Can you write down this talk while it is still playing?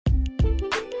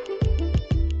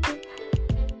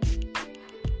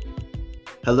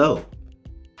Hello.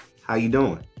 How you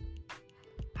doing?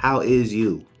 How is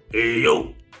you? Hey,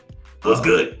 yo. What's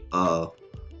good?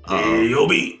 Hey, yo,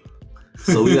 B.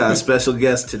 So we got a special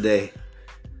guest today.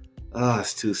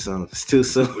 It's too soon. It's too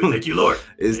soon. We thank you, Lord.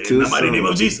 It's In too the soon. mighty name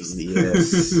of Jesus.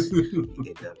 Yes.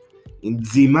 In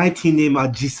the mighty name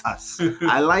of Jesus.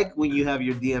 I like when you have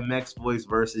your DMX voice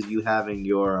versus you having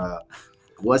your,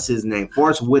 what's his name?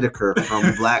 Forrest Whitaker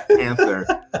from Black Panther.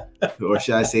 Or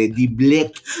should I say, the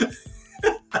Black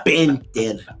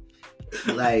Panther.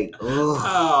 Like,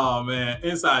 Oh, man.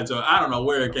 Inside joke. I don't know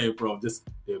where it came from. Just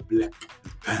the Black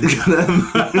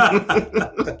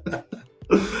Panther.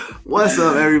 What's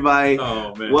up, everybody?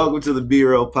 Oh, man. Welcome to the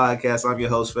B-Roll Podcast. I'm your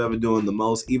host, Forever Doing the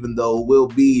Most, even though Will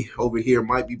B over here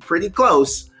might be pretty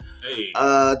close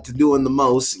to doing the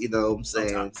most. You know what I'm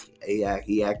saying?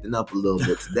 He acting up a little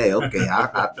bit today. Okay,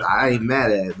 I ain't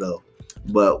mad at it, though.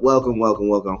 But welcome.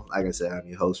 Like I said, I'm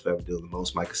your host, Forever Doing the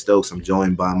Most, Micah Stokes. I'm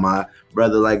joined by my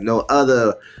brother like no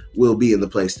other, Will be in the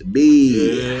place to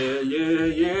be.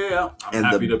 Yeah. I'm and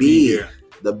happy the to B, be here.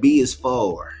 The B is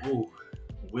for. Ooh,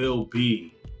 will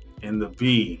be. And the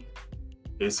B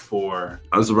is for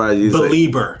I'm surprised you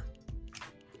Beiber.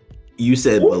 You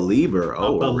said believer.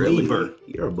 Oh, believer. Really?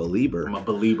 You're a believer. I'm a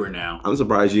belieber now. I'm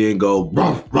surprised you didn't go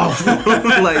like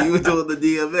you were doing the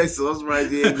DMX. So I'm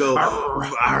surprised you didn't go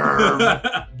bark.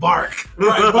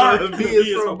 Right, bark. B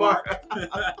is for bark.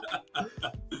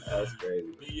 That's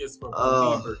crazy. B is for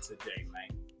believer today, man.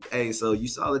 Hey, so you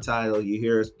saw the title. You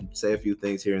hear us say a few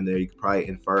things here and there. You can probably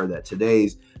infer that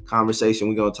today's conversation,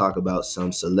 we're going to talk about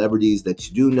some celebrities that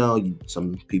you do know,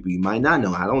 some people you might not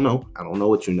know. I don't know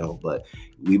what you know, but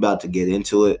we about to get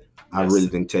into it. Yes. I really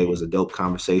think today was a dope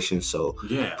conversation. So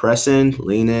press in,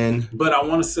 lean in. But I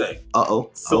want to say,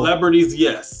 celebrities,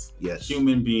 yes.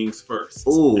 Human beings first.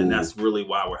 Ooh. And that's really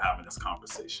why we're having this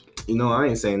conversation. You know, I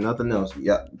ain't saying nothing else.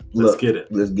 Yeah, let's get it.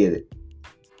 Let's get it.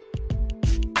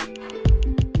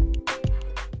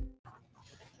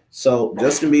 So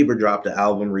Justin Bieber dropped an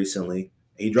album recently.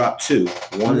 He dropped two.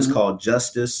 One is called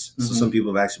Justice. So some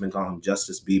people have actually been calling him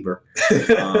Justice Bieber.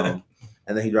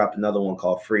 And then he dropped another one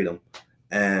called Freedom.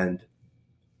 And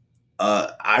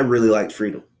I really liked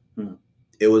Freedom.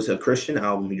 It was a Christian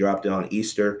album. He dropped it on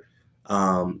Easter.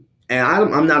 And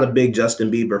I'm not a big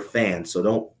Justin Bieber fan. So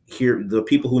don't hear the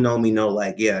people who know me know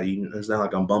like, it's not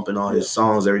like I'm bumping all his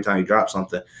songs every time he drops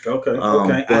something.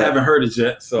 Okay. I haven't heard it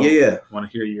yet. So I want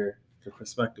to hear your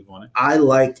perspective on it. I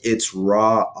liked its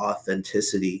raw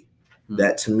authenticity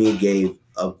that to me gave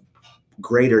a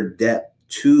greater depth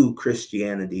to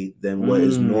Christianity than what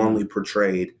is normally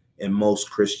portrayed in most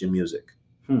Christian music.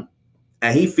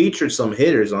 And he featured some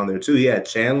hitters on there too. He had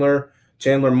Chandler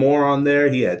Moore on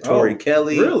there. He had Tori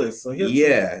Kelly. Really? So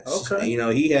okay. You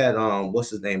know, he had what's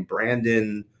his name?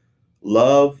 Brandon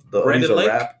Love.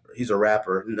 He's a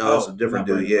rapper. No, it's a different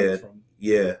dude.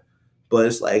 Yeah. But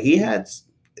it's like he had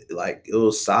it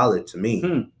was solid to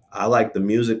me. I like the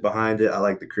music behind it. I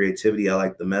like the creativity. I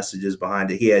like the messages behind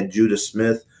it. He had Judah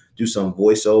Smith do some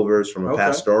voiceovers from a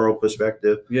pastoral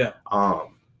perspective. Yeah.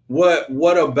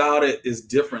 What about it is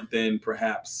different than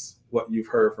perhaps what you've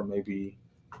heard from maybe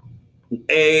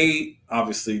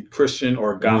obviously Christian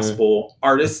or gospel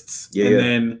artists, and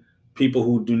then people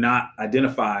who do not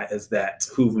identify as that,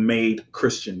 who've made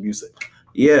Christian music?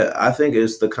 Yeah, I think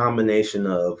it's the combination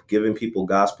of giving people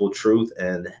gospel truth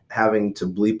and having to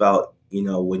bleep out,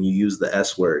 when you use the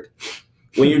S word.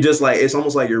 When you're just like, it's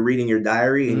almost like you're reading your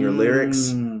diary and your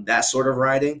lyrics, that sort of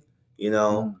writing,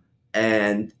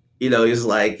 and, it's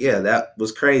like, that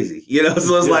was crazy,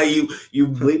 so it's like you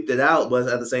bleeped it out, but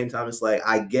at the same time, it's like,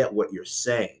 I get what you're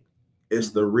saying. It's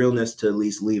the realness to at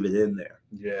least leave it in there.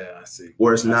 Yeah, I see.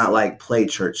 Where it's not like play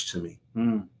church to me.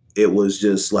 It was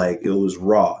just like, it was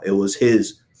raw. It was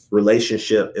his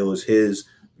relationship. It was his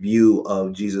view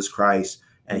of Jesus Christ.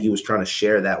 And he was trying to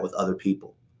share that with other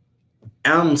people.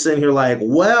 And I'm sitting here like,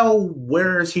 well,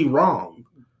 where is he wrong,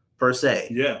 per se?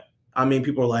 Yeah. I mean,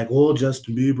 people are like, well,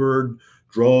 Justin Bieber,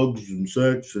 drugs and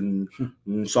sex and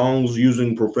songs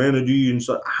using profanity and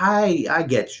stuff. I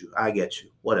get you.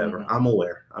 Whatever. I'm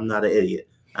aware. I'm not an idiot.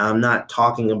 I'm not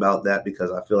talking about that because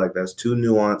I feel like that's too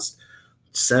nuanced.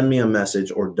 Send me a message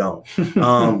or don't.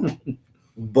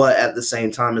 But at the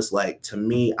same time, it's like, to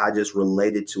me, I just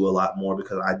related to a lot more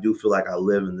because I do feel like I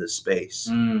live in this space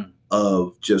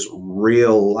of just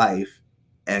real life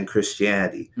and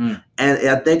Christianity. And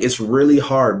I think it's really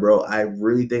hard, bro. I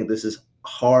really think this is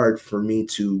hard for me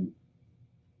to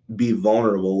be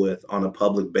vulnerable with on a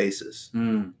public basis.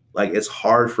 Like, it's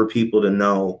hard for people to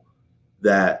know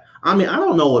that. I mean, I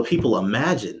don't know what people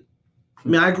imagine. I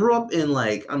mean, I grew up in I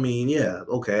was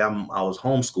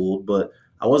homeschooled, but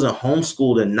I wasn't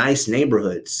homeschooled in nice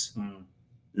neighborhoods.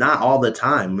 Not all the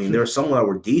time. I mean, there were some that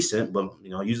were decent, but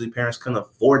usually parents couldn't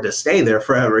afford to stay there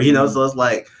forever. So it's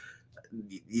like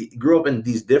you grew up in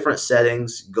these different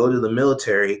settings. Go to the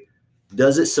military.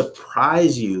 Does it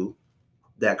surprise you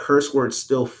that curse words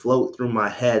still float through my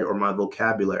head or my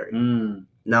vocabulary?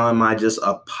 Now, am I just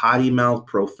a potty mouth,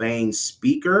 profane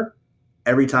speaker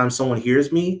every time someone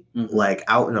hears me, like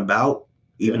out and about,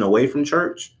 even away from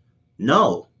church?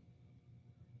 No.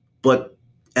 But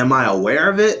am I aware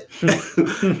of it?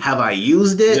 Have I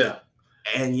used it? Yeah.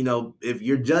 And, if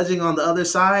you're judging on the other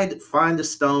side, find a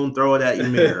stone, throw it at your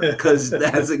mirror, because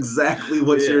that's exactly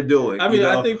what you're doing. I mean,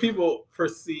 I think people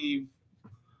perceive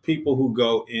people who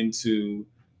go into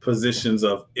positions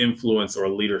of influence or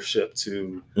leadership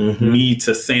to need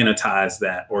to sanitize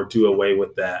that or do away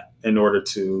with that in order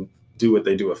to do what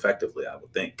they do effectively, I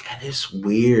would think. That is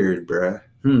weird, bruh.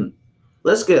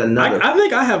 Let's get another. I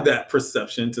think I have that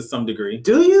perception to some degree.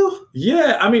 Do you?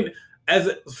 Yeah. I mean,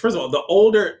 first of all, the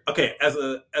older, as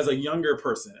a younger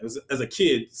person, as a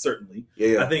kid, certainly.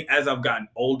 Yeah. I think as I've gotten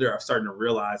older, I've started to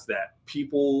realize that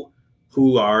people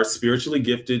who are spiritually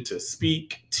gifted to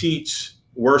speak, teach,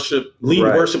 worship, lead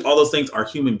worship, all those things are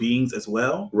human beings as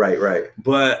well. Right.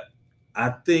 But I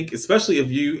think, especially if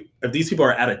these people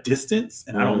are at a distance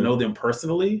and I don't know them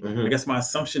personally, I guess my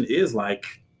assumption is like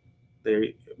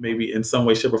they maybe in some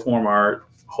way, shape, or form are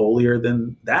holier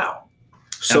than thou.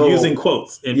 So I'm using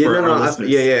quotes for our listeners.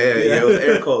 Yeah.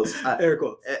 Air quotes. Air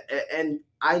quotes. And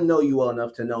I know you well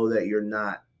enough to know that you're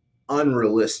not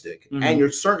unrealistic and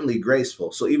you're certainly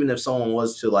graceful. So even if someone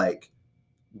was to like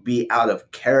be out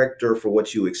of character for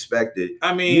what you expected,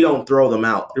 I mean, you don't throw them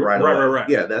out right away. Right.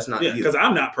 Yeah, that's not you. Because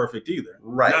I'm not perfect either.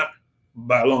 Right. Not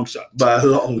by a long shot. So,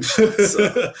 welcome to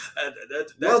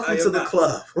the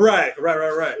club. Right.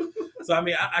 So, I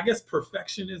mean, I guess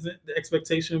perfection isn't the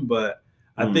expectation, but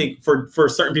I think for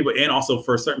certain people and also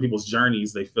for certain people's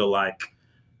journeys, they feel like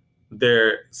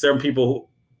certain people who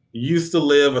used to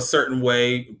live a certain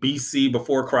way BC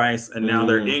before Christ, and now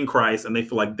they're in Christ, and they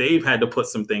feel like they've had to put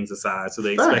some things aside. So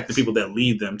they expect the people that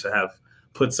lead them to have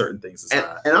put certain things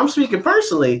aside. And I'm speaking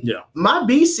personally. Yeah. My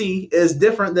BC is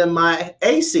different than my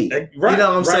AC. Right. You know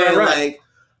what I'm saying? Right.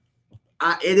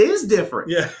 Like, it is different.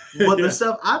 Yeah. But the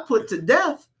stuff I put to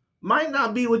death might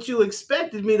not be what you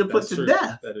expected me to put to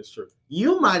death. That is true.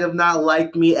 You might have not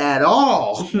liked me at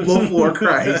all before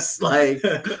Christ, like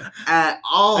at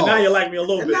all. And now you like me a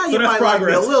little bit. Now so you that's might progress. like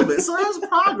me a little bit. So that's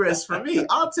progress for me.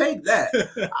 I'll take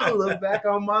that. I'll look back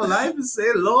on my life and say,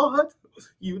 Lord,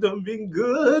 you done been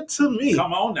good to me.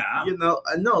 Come on now.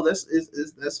 I know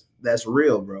that's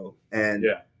real, bro. And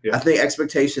yeah. I think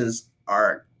expectations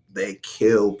they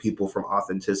kill people from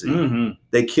authenticity.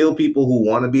 They kill people who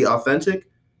want to be authentic.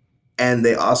 And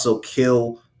they also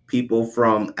kill people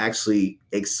from actually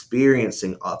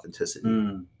experiencing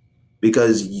authenticity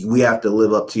because we have to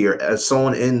live up to as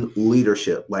someone in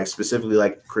leadership, like specifically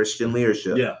like Christian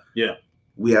leadership. Yeah.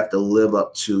 We have to live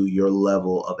up to your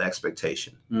level of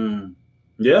expectation.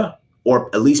 Yeah. Or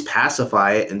at least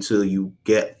pacify it until you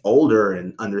get older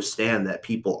and understand that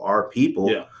people are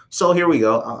people. Yeah. So here we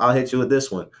go. I'll hit you with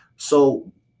this one.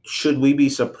 So should we be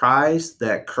surprised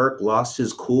that Kirk lost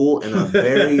his cool in a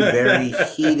very, very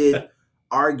heated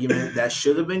argument that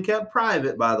should have been kept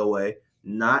private, by the way?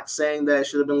 Not saying that it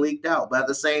should have been leaked out. But at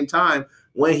the same time,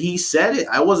 when he said it,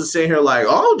 I wasn't sitting here like,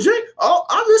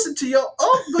 I listened to your,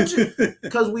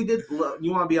 because we did.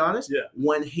 You want to be honest? Yeah.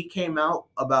 When he came out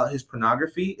about his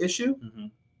pornography issue,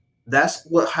 that's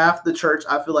what half the church,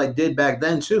 I feel like, did back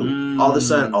then too. All of a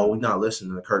sudden, we're not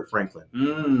listening to Kirk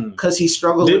Franklin because he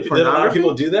struggles with pornography. Did a lot of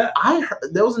people do that? I heard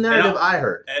there was a narrative I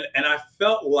heard, and I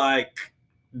felt like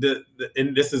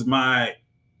and this is my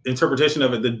interpretation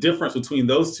of it. The difference between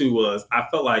those two was I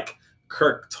felt like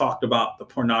Kirk talked about the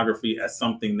pornography as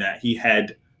something that he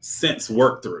had since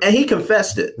worked through, and he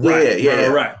confessed it. Right.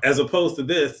 As opposed to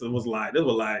this, it was like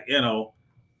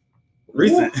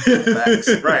recent.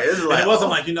 Right. It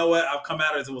wasn't like, I've come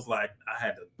out as it was like I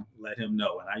had to let him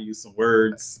know, and I used some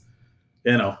words,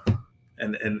 and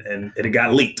it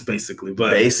got leaked basically.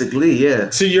 But yeah.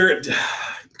 To your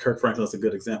Kirk Franklin's a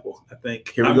good example, I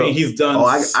think. Here we go. Mean, he's done.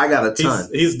 I got a ton.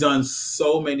 He's done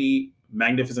so many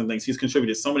magnificent things. He's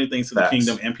contributed so many things to the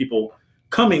kingdom and people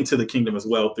coming to the kingdom as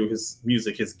well through his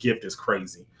music. His gift is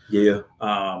crazy. Yeah.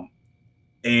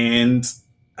 And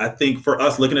I think for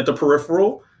us looking at the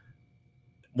peripheral,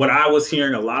 what I was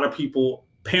hearing, a lot of people,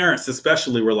 parents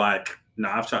especially, were like,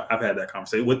 "Nah, I've had that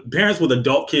conversation." With parents with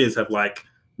adult kids have like,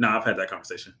 "Nah, I've had that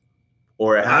conversation."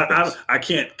 or it happens. I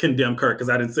can't condemn Kirk because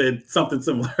I didn't say something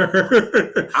similar.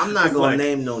 I'm not going to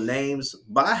name no names,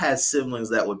 but I had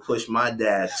siblings that would push my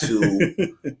dad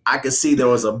to, I could see there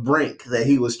was a brink that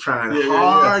he was trying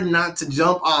hard not to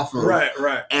jump off of. Right.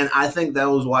 And I think that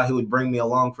was why he would bring me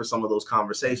along for some of those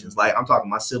conversations. Like, I'm talking,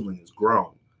 my sibling is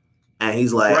grown. And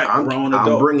he's like, I'm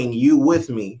bringing you with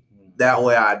me. That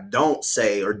way I don't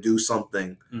say or do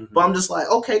something. Mm-hmm. But I'm just like,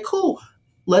 okay, cool.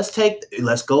 Let's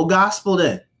go gospel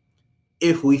then.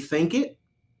 If we think it,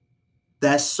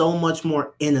 that's so much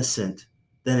more innocent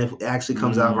than if it actually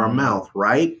comes out of our mouth,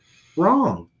 right?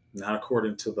 Wrong. Not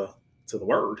according to the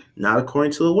word. Not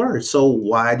according to the word. So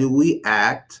why do we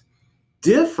act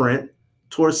different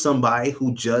towards somebody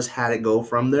who just had it go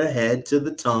from their head to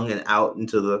the tongue and out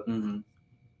into the,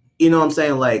 you know what I'm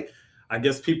saying? Like, I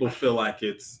guess people feel like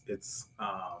it's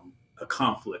a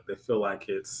conflict. They feel like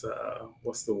it's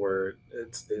what's the word?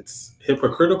 It's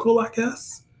hypocritical, I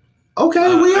guess.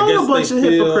 Okay, we own a bunch of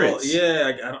hypocrites.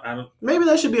 Yeah, I don't. Maybe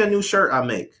that should be a new shirt I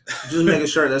make. Just make a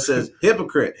shirt that says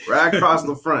 "hypocrite" right across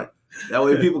the front. That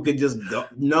way people can just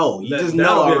know. You just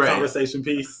know already. A conversation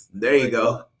piece. There you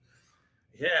go.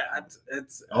 Yeah,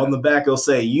 it's on the back. It'll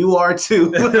say "You are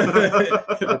too."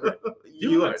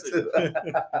 You are too.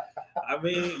 I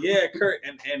mean, yeah, Kirk,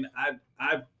 and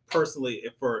I personally,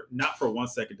 not for 1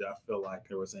 second did I feel like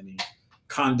there was any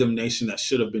condemnation that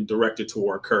should have been directed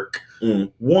toward Kirk.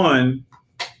 One,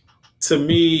 to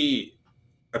me,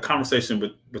 a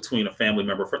conversation between a family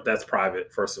member, that's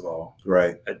private, first of all.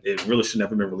 Right. It really should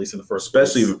never been released in the first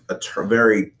place. Especially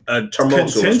a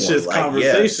contentious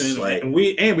conversation. Yes, and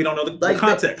we don't know the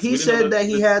context. He said that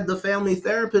he had the family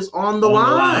therapist on the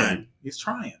line. He's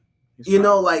trying. You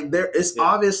know, like it's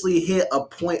obviously hit a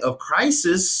point of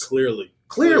crisis.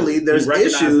 Clearly, there's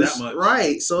issues,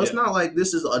 right? So it's not like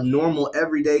this is a normal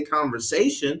everyday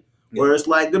conversation where it's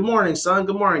like, "Good morning, son.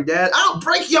 Good morning, dad. I'll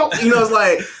break your," you know, it's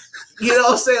like, you know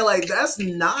what I'm saying? Like, that's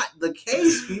not the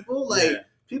case, people. Like,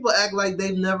 people act like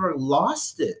they've never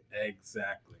lost it.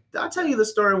 Exactly. Did I tell you the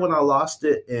story when I lost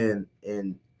it in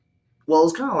well,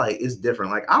 it's kind of like, it's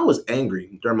different. Like, I was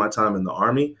angry during my time in the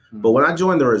Army, but when I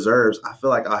joined the reserves, I feel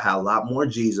like I had a lot more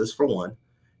Jesus, for one.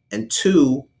 And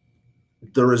two,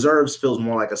 the reserves feels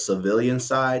more like a civilian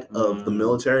side of the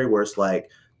military, where it's like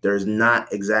there's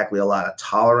not exactly a lot of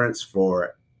tolerance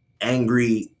for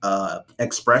angry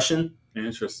expression.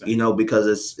 Interesting. You know,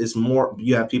 because it's more,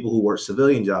 you have people who work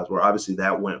civilian jobs where obviously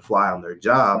that wouldn't fly on their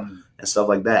job and stuff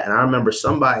like that. And I remember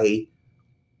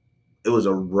it was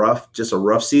a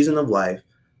rough season of life.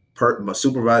 My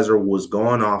supervisor was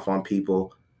going off on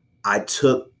people. I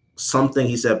took something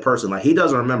he said personally. Like, he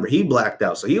doesn't remember. He blacked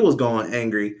out. So he was going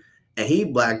angry and he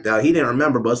blacked out. He didn't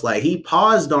remember, but it's like he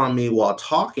paused on me while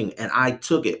talking and I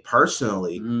took it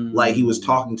personally. Like he was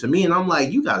talking to me. And I'm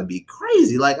like, you got to be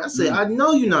crazy. Like I said, I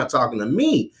know you're not talking to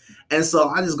me. And so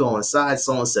I just go inside.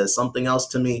 Someone says something else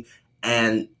to me.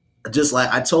 And just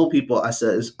like I told people, I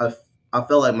said, I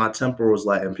felt like my temper was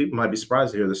like, and people might be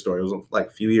surprised to hear this story. It was like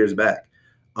a few years back.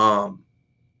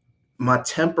 My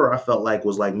temper, I felt like,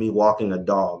 was like me walking a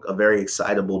dog, a very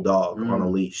excitable dog on a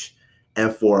leash.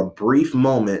 And for a brief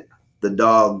moment, the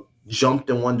dog jumped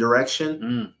in one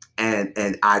direction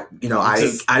and I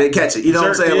didn't catch it. You know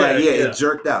what I'm saying? It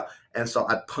jerked out. And so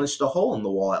I punched a hole in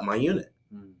the wall at my unit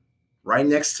right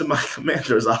next to my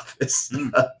commander's office.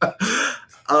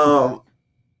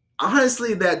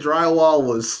 Honestly, that drywall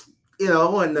was, you know,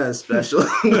 it wasn't nothing special.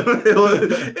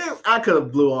 I could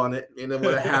have blew on it, and it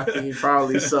would have happened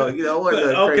probably. So, you know, it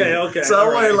wasn't crazy. Okay. So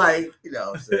I wasn't like, you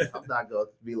know, I'm not going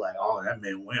to be like, oh, that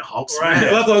man went Hawks. Right.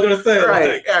 That's what I was going to say.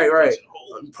 Right.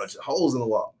 Punching holes in the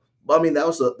wall. But I mean,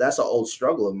 that's an old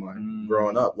struggle of mine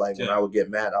growing up. Like when I would get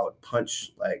mad, I would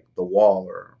punch like the wall,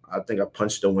 or I think I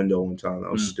punched a window one time.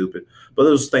 That was stupid. But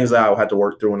those things that I had to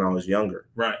work through when I was younger.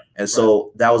 Right. And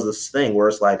so that was this thing where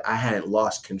it's like I hadn't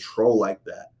lost control like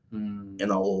that in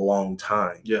a long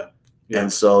time. Yeah.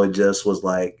 And so it just was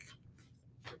like,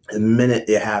 the minute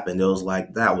it happened, it was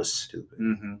like, that was stupid.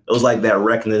 It was like that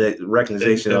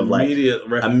recognition of like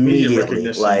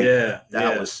immediately, like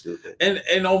that was stupid.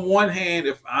 And on one hand,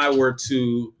 if I were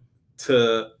to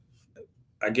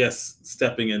I guess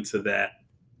stepping into that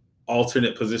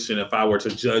alternate position, if I were to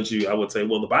judge you, I would say,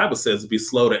 well, the Bible says to be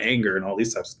slow to anger and all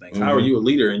these types of things. How are you a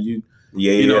leader? And you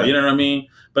know what I mean?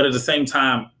 But at the same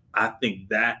time, I think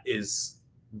that is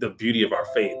the beauty of our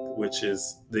faith, which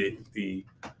is the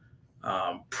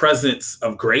presence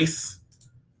of grace,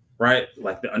 right?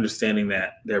 Like the understanding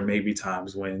that there may be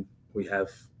times when we have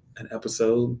an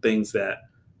episode, things that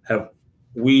have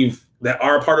that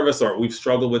are a part of us or we've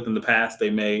struggled with in the past, they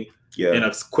may in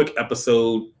a quick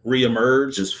episode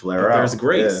reemerge, just flare out. There's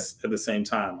grace at the same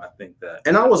time. I think that,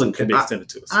 and I wasn't can be extended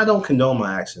to us. I don't condone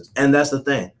my actions, and that's the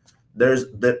thing. There's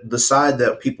the side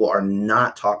that people are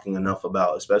not talking enough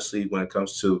about, especially when it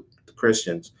comes to the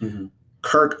Christians. Mm-hmm.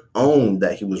 Kirk owned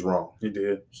that he was wrong. He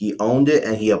did. He owned it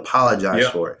and he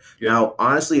apologized for it. Yep. Now,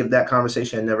 honestly, if that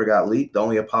conversation had never got leaked, the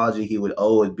only apology he would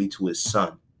owe would be to his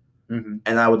son. Mm-hmm.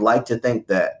 And I would like to think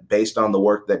that based on the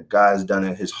work that God has done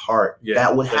in his heart,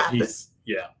 that would happen.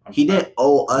 He didn't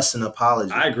owe us an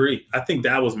apology. I agree. I think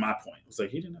that was my point. It's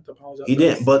like he didn't have to apologize. He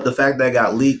didn't. But the fact that it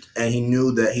got leaked and he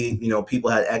knew that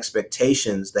people had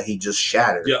expectations that he just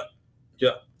shattered. Yeah.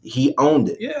 He owned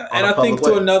it. Yeah. And I think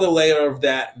to another layer of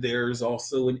that, there's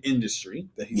also an industry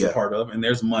that he's a part of, and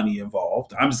there's money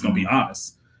involved. I'm just going to be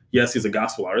honest. Yes, he's a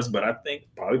gospel artist, but I think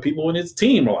probably people in his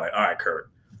team are like, all right, Kirk,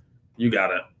 you got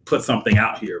to put something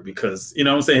out here because, you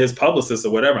know what I'm saying, his publicist or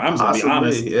whatever. I'm just going to be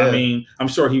honest. Yeah. I mean, I'm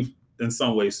sure he in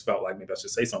some ways felt like maybe I should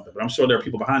say something, but I'm sure there are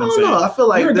people behind him saying, I feel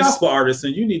like you're a gospel artist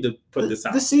and you need to put this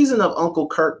out. The season of Uncle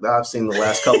Kirk that I've seen the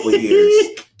last couple of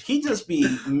years, he just be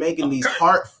making these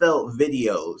heartfelt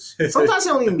videos. Sometimes he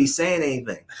don't even be saying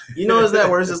anything. You notice that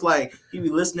where it's just like he be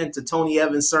listening to Tony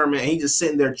Evans' sermon and he just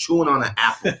sitting there chewing on an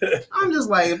apple. I'm just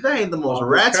like, if that ain't the most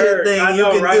ratchet thing you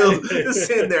can do, just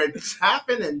sitting there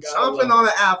chopping and chomping on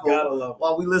an apple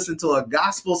while we listen to a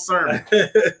gospel sermon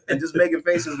and just making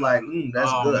faces like,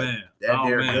 that's good. Man.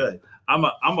 They're good.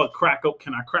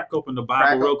 Can I crack open the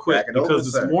Bible real quick?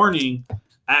 Because this morning,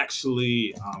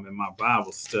 actually, in my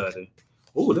Bible study,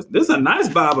 this is a nice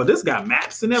Bible. This got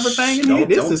maps and everything in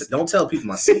here. Don't tell people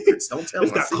my secrets. Don't tell them.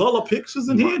 It's got color pictures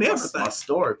in here and everything. My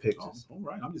story pictures. All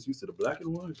right. I'm just used to the black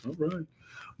and white. All right.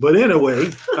 But anyway,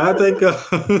 I think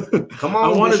come on. I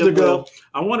wanted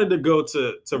to go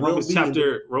to Romans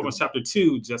chapter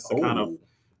 2 just to kind of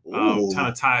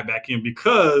tie it back in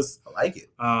because I like it.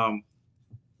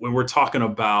 When we're talking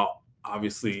about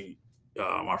obviously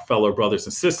our fellow brothers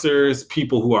and sisters,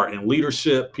 people who are in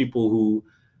leadership, people who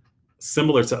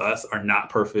similar to us are not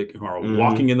perfect, who are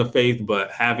walking in the faith,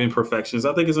 but have imperfections.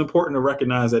 I think it's important to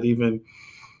recognize that even,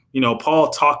 Paul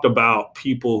talked about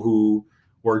people who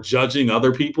were judging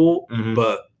other people,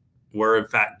 but were in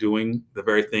fact doing the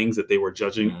very things that they were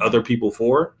judging other people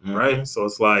for, right? So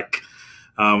it's like,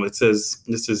 it says,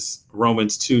 this is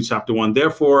Romans 2, chapter 1.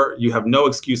 Therefore, you have no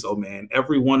excuse, O man,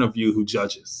 every one of you who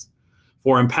judges.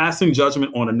 For in passing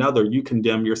judgment on another, you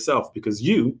condemn yourself because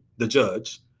you, the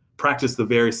judge, practice the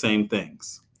very same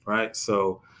things, right?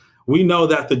 So we know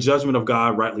that the judgment of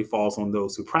God rightly falls on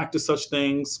those who practice such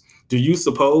things. Do you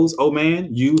suppose, oh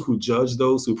man, you who judge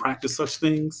those who practice such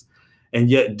things and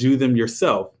yet do them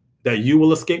yourself, that you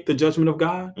will escape the judgment of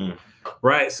God?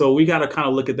 Right? So we got to kind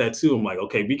of look at that too. I'm like,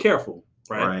 okay, be careful,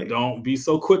 right? Don't be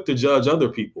so quick to judge other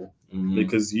people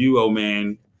because you, oh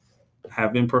man,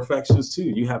 have imperfections too.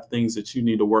 You have things that you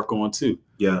need to work on too.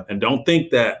 Yeah. And don't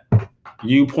think that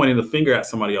you pointing the finger at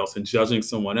somebody else and judging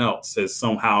someone else has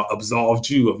somehow absolved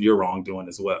you of your wrongdoing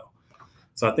as well.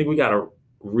 So I think we got to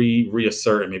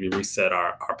reassert and maybe reset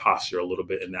our posture a little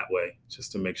bit in that way,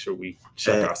 just to make sure we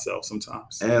check ourselves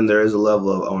sometimes. And there is a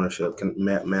level of ownership.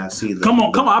 May I see that? Come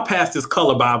on. I passed this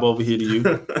color Bible over here to you.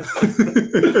 Let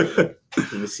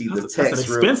me see the text. That's an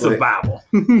expensive Bible.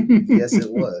 Yes,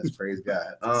 it was. Praise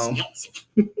God.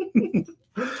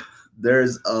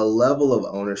 There's a level of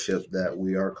ownership that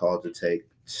we are called to take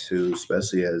to,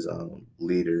 especially as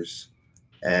leaders.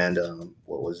 And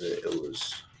what was it? It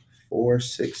was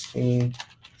 4:16.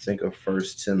 Think of 1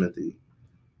 Timothy.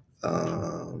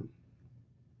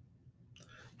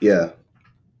 Yeah.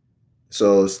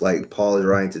 So it's like Paul is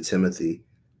writing to Timothy.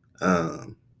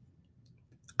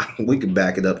 We can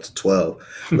back it up to 12.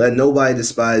 Let nobody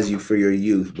despise you for your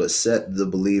youth, but set the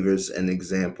believers an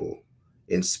example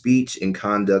in speech, in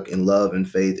conduct, in love, in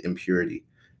faith, in purity.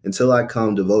 Until I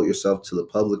come, devote yourself to the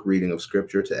public reading of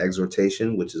Scripture, to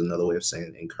exhortation, which is another way of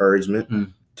saying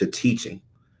encouragement, to teaching.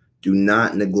 Do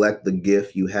not neglect the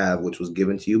gift you have, which was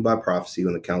given to you by prophecy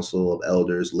when the council of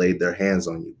elders laid their hands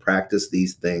on you. Practice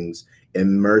these things,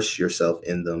 immerse yourself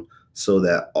in them, so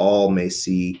that all may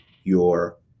see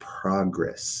your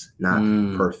progress, not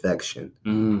perfection.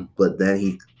 But then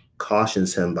he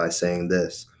cautions him by saying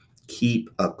this: keep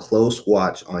a close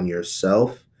watch on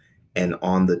yourself and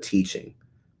on the teaching.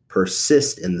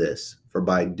 Persist in this, for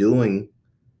by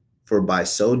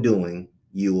so doing,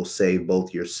 you will save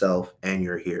both yourself and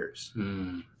your hearers.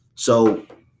 So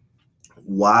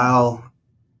while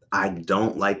I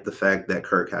don't like the fact that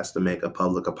Kirk has to make a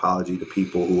public apology to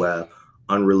people who have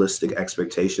unrealistic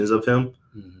expectations of him,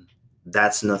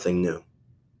 that's nothing new.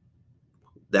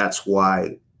 That's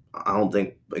why I don't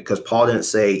think, because Paul didn't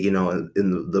say, you know,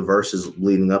 in the verses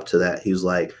leading up to that, he was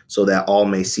like, so that all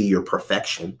may see your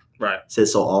perfection. Right. He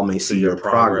says, so all may see your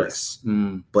progress.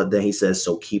 But then he says,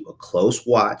 so keep a close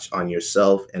watch on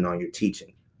yourself and on your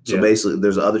teaching. So basically,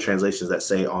 there's other translations that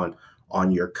say on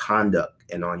your conduct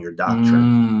and on your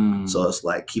doctrine. So it's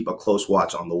like, keep a close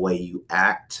watch on the way you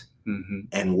act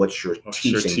and what you're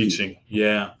teaching.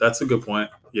 Yeah, that's a good point.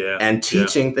 Yeah. And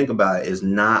teaching, think about it, is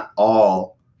not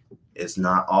all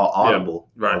audible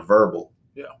or verbal.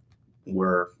 Yeah.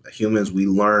 We're humans, we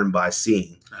learn by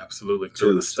seeing. Absolutely.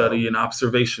 Through the study and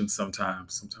observation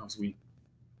sometimes. Sometimes we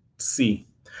see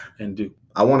and do.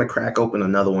 I want to crack open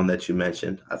another one that you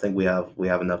mentioned. I think we have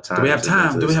enough time. Do we have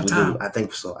time? Do we have time? I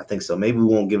think so. Maybe we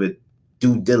won't give it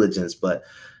due diligence, but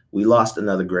we lost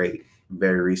another great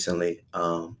very recently.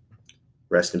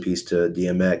 Rest in peace to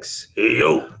DMX. Hey,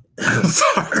 yo. I'm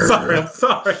sorry.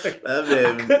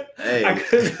 I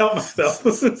couldn't help myself.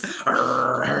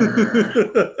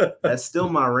 That's still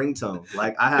my ringtone.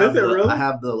 Like I have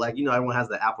the like, you know, everyone has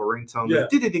the Apple ringtone. Yeah.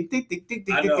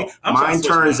 Mine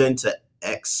turns into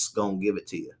X gonna give it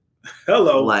to you.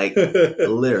 Hello. Like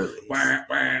literally.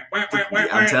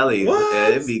 I'm telling you,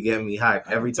 it be getting me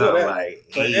hyped every time. Like,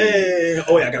 hey.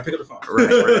 Oh yeah, I gotta pick up the phone.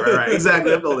 Right.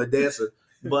 Exactly. I'm going to dancer.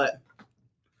 But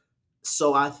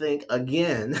so I think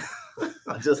again,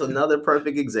 just another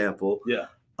perfect example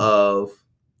of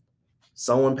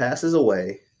someone passes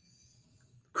away.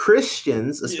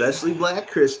 Christians, especially Black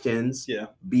Christians,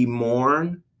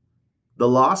 bemourn the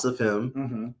loss of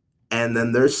him. And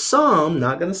then there's some,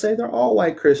 not going to say they're all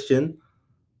white Christian,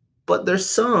 but there's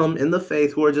some in the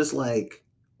faith who are just like,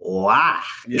 why?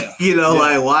 Yeah. You know,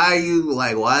 like, why are you,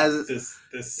 like, why is it?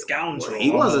 This scoundrel. He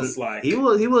wasn't like. He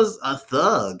was a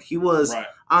thug. He was,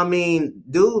 I mean,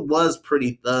 dude was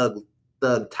pretty thug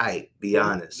type, be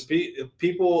honest.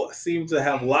 People seem to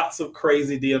have lots of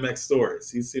crazy DMX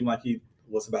stories. He seemed like he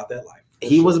was about that life.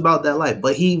 He was about that life.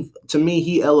 But to me,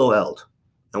 he LOL'd.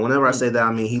 And whenever I say that,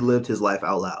 I mean, he lived his life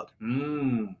out loud.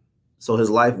 So his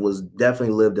life was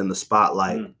definitely lived in the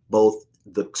spotlight, both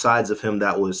the sides of him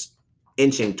that was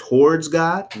inching towards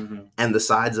God and the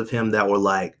sides of him that were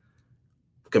like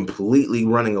completely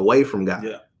running away from God.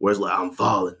 Yeah. Where it's like, I'm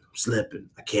falling, I'm slipping,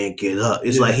 I can't get up.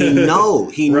 It's like he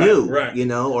knew, you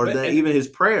know, or even his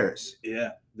prayers.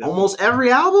 Yeah. Definitely. Almost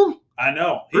every album. I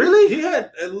know. Really? He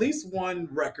had at least one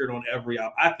record on every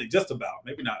album. I think just about,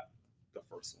 maybe not the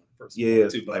first one.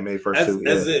 I made first two.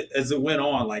 As it went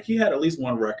on, like he had at least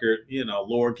one record, you know,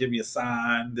 Lord, give me a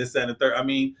sign, this, that, and the third. I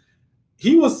mean,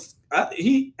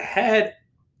 he had,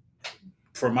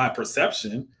 from my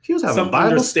perception, he was having some Bible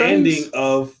understanding studies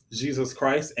of Jesus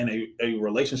Christ and a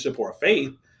relationship or a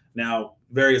faith. Now,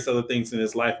 various other things in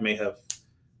his life may have,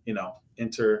 you know,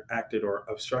 interacted or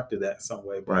obstructed that in some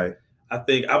way. But right. I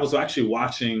think I was actually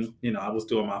watching, you know, I was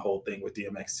doing my whole thing with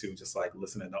DMX too, just like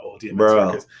listening to old DMX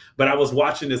records. But I was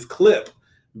watching this clip.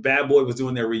 Bad Boy was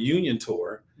doing their reunion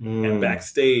tour, and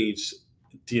backstage,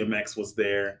 DMX was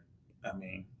there. I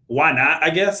mean, why not,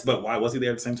 I guess, but why was he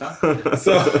there at the same time?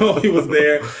 So he was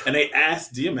there, and they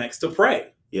asked DMX to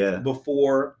pray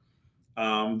before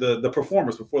the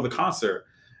performers, before the concert.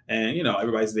 And, you know,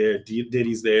 everybody's there.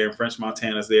 Diddy's there, French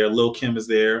Montana's there, Lil' Kim is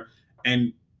there.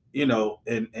 And, you know,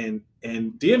 and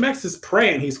DMX is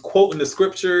praying. He's quoting the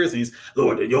scriptures, and he's,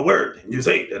 Lord, in your word, and you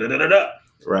say da-da-da-da-da.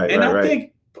 Right, and I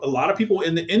think a lot of people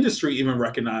in the industry even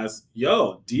recognize,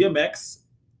 DMX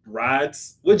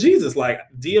rides with Jesus. Like,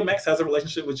 DMX has a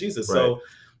relationship with Jesus. Right. So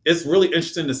it's really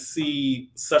interesting to see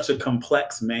such a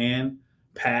complex man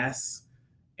pass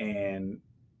and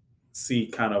see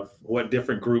kind of what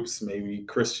different groups, maybe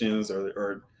Christians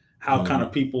or how kind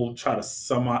of people try to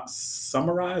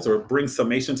summarize or bring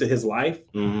summation to his life.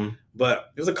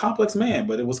 But it was a complex man,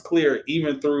 but it was clear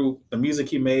even through the music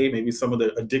he made, maybe some of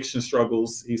the addiction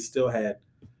struggles, he still had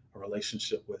a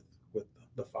relationship with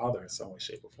the Father in some way,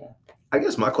 shape, or form. I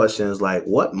guess my question is like,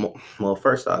 well,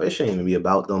 first off, it shouldn't even be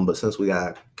about them, but since we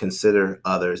got to consider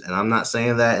others, and I'm not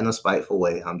saying that in a spiteful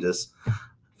way, I'm just,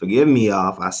 forgive me,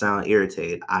 y'all, if I sound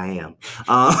irritated. I am.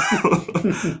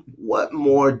 What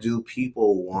more do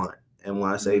people want? And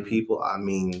when I say people, I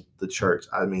mean the church.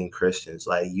 I mean Christians.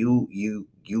 Like you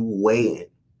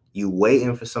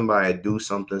waiting for somebody to do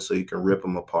something so you can rip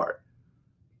them apart.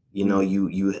 You know,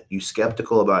 you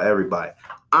skeptical about everybody.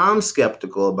 I'm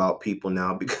skeptical about people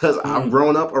now because I've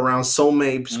grown up around so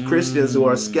many Christians who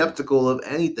are skeptical of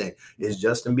anything. Is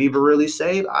Justin Bieber really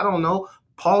saved? I don't know.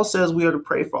 Paul says we are to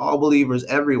pray for all believers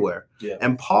everywhere. Yeah.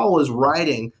 And Paul was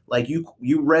writing, like you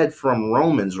read from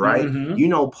Romans, right? You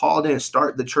know, Paul didn't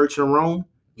start the church in Rome.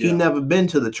 He never been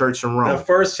to the church in Rome. The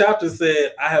first chapter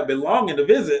said, I have been longing to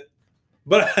visit.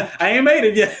 but I ain't made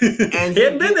it yet. And he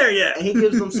hadn't been there yet. And he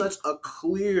gives them such a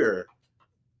clear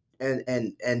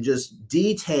and just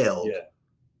detailed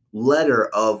letter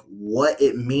of what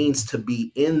it means to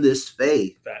be in this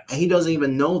faith. Facts. And he doesn't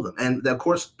even know them. And of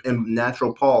course, in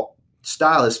natural Paul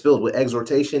style is filled with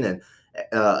exhortation and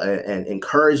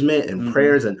encouragement and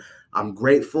prayers, and I'm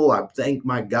grateful. I thank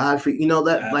my God for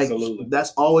that. Absolutely. Like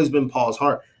that's always been Paul's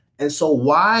heart. And so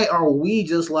why are we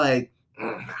just like,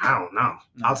 I don't know.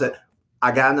 I'll say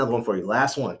I got another one for you.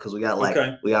 Last one, because we got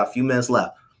a few minutes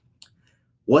left.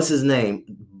 What's his name?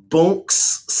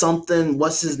 Bunks something.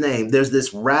 What's his name? There's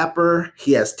this rapper.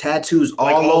 He has tattoos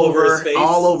all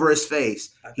over his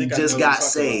face. He just got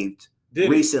saved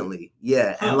recently.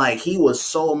 Yeah. Huh. And like he was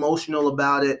so emotional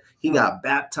about it. He got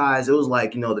baptized. It was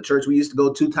like, the church we used to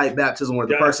go to, type baptism where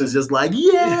the person's just like,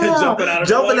 jumping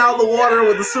out of the water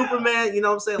with the Superman, you know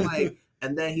what I'm saying? Like,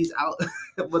 and then he's out,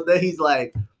 but then he's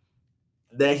like,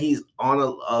 then he's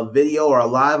on a video or a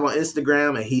live on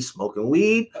Instagram and he's smoking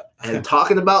weed and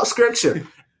talking about scripture.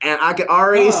 And I can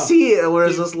already see it where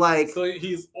it's just like. So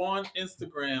he's on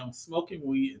Instagram smoking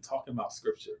weed and talking about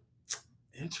scripture.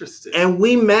 Interesting. And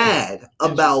we mad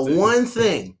about one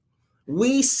thing.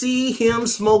 We see him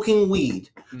smoking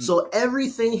weed. So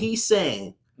everything he's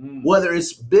saying, whether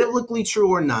it's biblically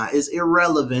true or not, is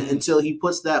irrelevant until he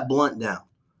puts that blunt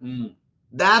down.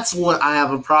 That's what I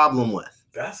have a problem with.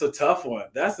 That's a tough one.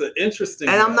 That's an interesting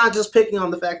one. And I'm not just picking on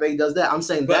the fact that he does that. I'm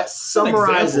saying that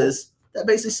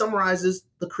basically summarizes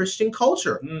the Christian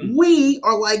culture. We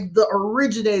are like the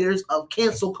originators of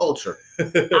cancel culture.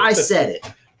 I said it.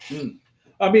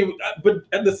 I mean, but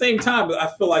at the same time, I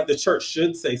feel like the church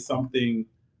should say something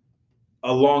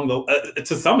along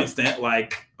to some extent,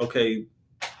 like, okay,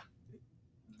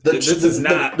 this is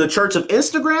not the church of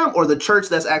Instagram or the church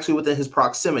that's actually within his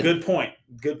proximity. Good point.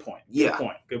 Yeah.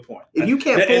 Good point. If you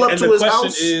can't pull up to his house, the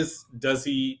question is, does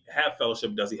he have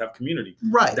fellowship? Does he have community?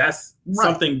 Right. That's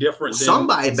something different. Than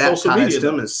somebody baptized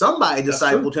him and somebody That's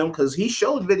discipled him because he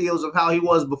showed videos of how he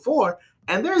was before.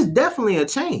 And there's definitely a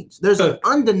change. There's an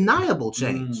undeniable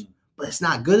change, but it's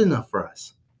not good enough for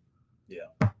us. Yeah.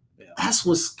 That's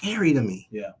what's scary to me.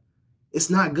 Yeah.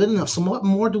 It's not good enough. So what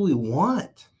more do we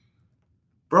want?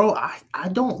 Bro, I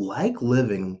don't like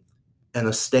living in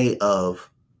a state of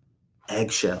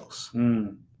eggshells.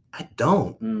 I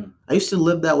don't. I used to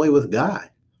live that way with God.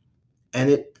 And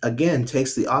it, again,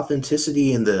 takes the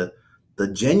authenticity and the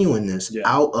genuineness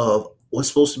out of what's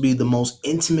supposed to be the most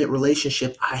intimate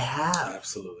relationship I have.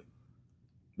 Absolutely.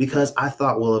 Because I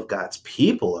thought, well, if God's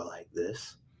people are like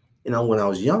this, when I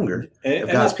was younger, if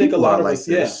and God's people are like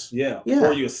this.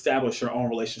 Before you establish your own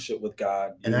relationship with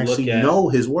God. And actually know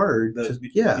his word.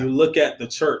 You look at the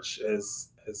church as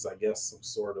I guess, some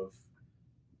sort of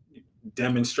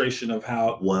demonstration of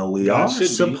how we God are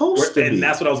supposed to be. And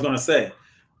that's what I was going to say.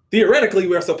 Theoretically,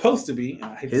 we're supposed to be.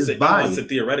 I hate his to say body.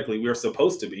 Theoretically, we're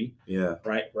supposed to be. Yeah.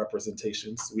 Right?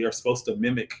 Representations. We are supposed to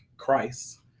mimic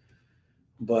Christ.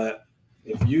 But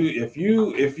if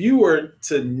you were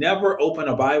to never open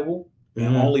a Bible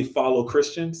and only follow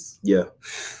Christians,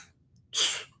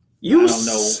 you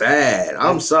sad.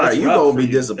 I'm sorry. You're gonna be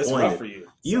disappointed. It's rough for you.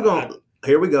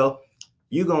 Here we go.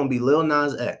 You're gonna be Lil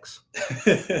Nas X.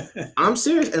 I'm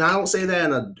serious, and I don't say that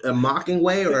in a mocking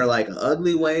way or like an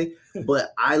ugly way.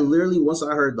 But I literally, once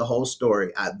I heard the whole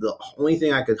story, the only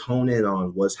thing I could hone in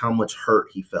on was how much hurt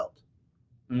he felt.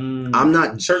 I'm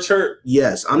not church hurt.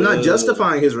 Yes, I'm not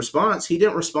justifying his response. He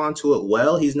didn't respond to it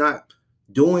well. He's not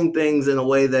doing things in a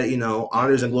way that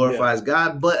honors and glorifies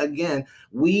God. But again,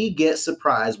 we get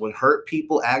surprised when hurt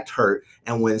people act hurt,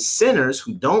 and when sinners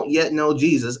who don't yet know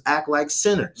Jesus act like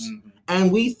sinners.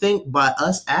 And we think by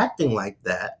us acting like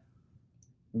that,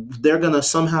 they're going to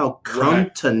somehow come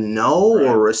to know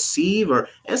or receive. Or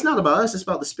it's not about us, it's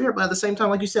about the Spirit. But at the same time,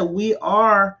 like you said, we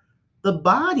are the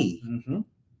body.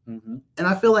 And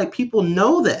I feel like people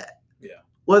know that.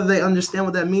 Whether they understand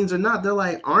what that means or not, they're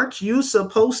like, aren't you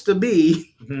supposed to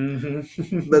be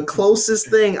the closest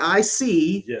thing I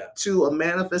see to a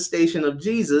manifestation of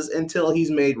Jesus until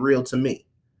he's made real to me?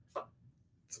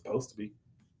 Supposed to be.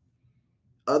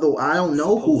 Although I don't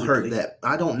know who hurt that.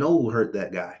 I don't know who hurt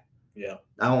that guy. Yeah.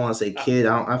 I don't want to say kid.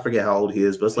 I forget how old he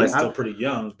is, but it's he's still pretty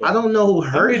young. But I don't know who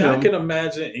hurt him. I can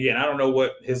imagine. Yeah, I don't know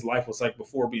what his life was like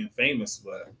before being famous,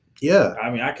 but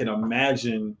I can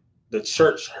imagine the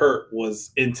church hurt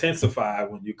was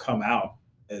intensified when you come out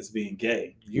as being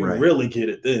gay. You really get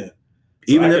it then. So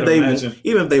even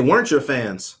if they weren't your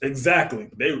fans.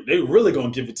 Exactly. They really gonna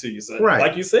give it to you. So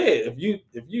like you said, if you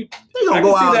they gonna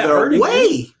go out their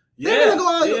way. They're gonna go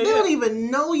out. They don't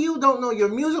even know you. Don't know your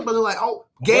music, but they're like, "Oh,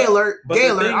 gay alert, gay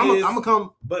alert." I'm gonna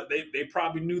come. But they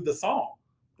probably knew the song.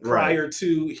 prior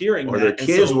to hearing or that. their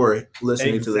kids were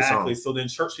listening exactly. to the song. So then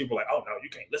church people are like, oh no, you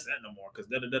can't listen to that no more because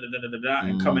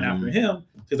and coming after him.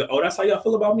 He's like, oh, that's how y'all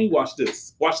feel about me? Watch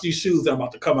this. Watch these shoes that I'm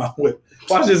about to come out with.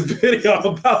 Watch this video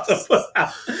I'm about to put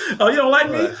out. Oh, you don't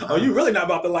like me? Oh, you really not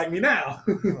about to like me now.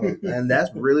 And that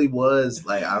really was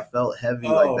like, I felt heavy.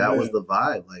 Like that was the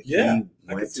vibe. Like he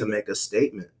went to make a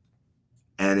statement.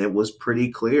 And it was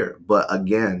pretty clear. But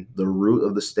again, the root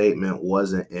of the statement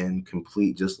wasn't in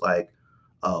complete just like,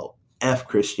 oh, F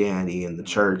Christianity and the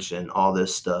church and all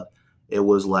this stuff. It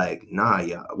was like, nah,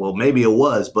 y'all. Well, maybe it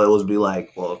was, but it was be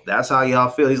like, well, if that's how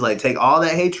y'all feel. He's like, take all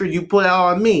that hatred you put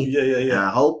out on me. Yeah. And I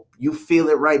hope you feel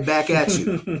it right back at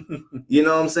you. You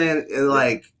know what I'm saying? And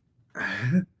like,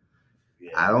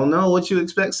 I don't know what you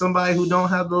expect somebody who don't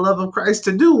have the love of Christ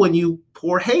to do when you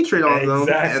pour hatred on them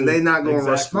and they not going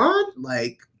to respond.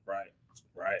 Like, right.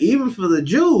 Even for the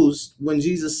Jews, when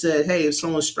Jesus said, hey, if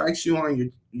someone strikes you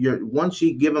on your one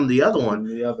cheek, give them the other one.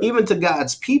 Even to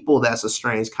God's people, that's a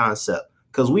strange concept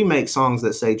because we make songs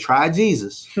that say, try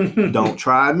Jesus, don't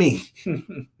try me.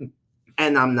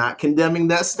 And I'm not condemning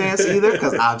that stance either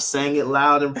because I've sang it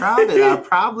loud and proud and I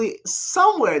probably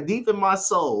somewhere deep in my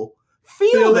soul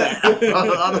feel that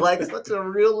on like such a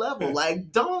real level.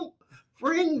 Like, don't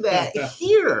bring that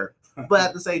here. But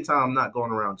at the same time, I'm not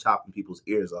going around chopping people's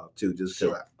ears off too, just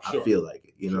because I feel like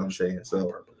it. You know what I'm saying?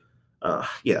 So,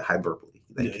 hyperbole.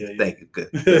 Thank you. Thank you. Good.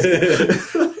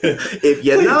 If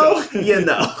you know, you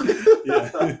know.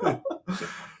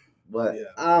 But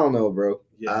I don't know, bro.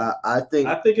 Yeah. I think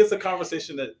it's a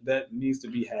conversation that needs to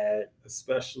be had,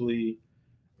 especially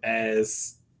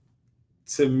as,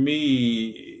 to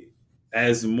me,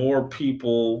 as more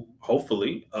people,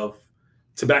 hopefully,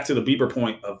 back to the Bieber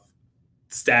point of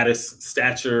status,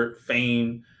 stature,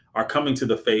 fame, are coming to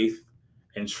the faith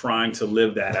and trying to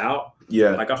live that out. Yeah.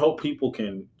 Like, I hope people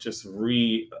can just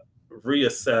reassess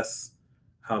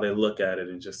how they look at it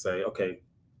and just say, okay,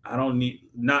 I don't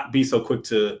not be so quick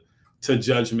to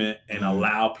judgment and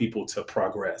allow people to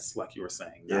progress, like you were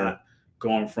saying. Not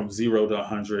going from 0 to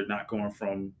 100, not going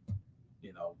from,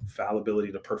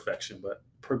 fallibility to perfection, but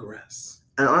progress.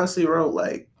 And honestly, bro,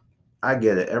 like, I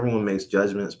get it. Everyone makes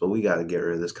judgments, but we got to get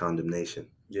rid of this condemnation.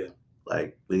 Yeah.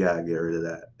 Like, we got to get rid of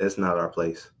that. It's not our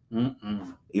place.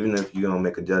 Mm-mm. Even if you're going to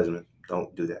make a judgment,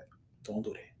 don't do that. Don't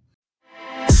do that.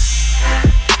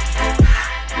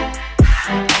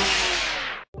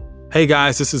 Hey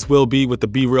guys, this is Will B with the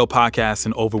Be Real Podcast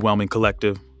and Overwhelming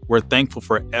Collective. We're thankful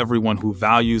for everyone who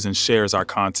values and shares our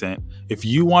content. If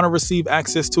you want to receive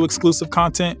access to exclusive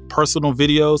content, personal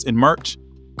videos, and merch,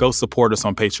 go support us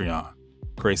on Patreon.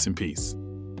 Grace and peace.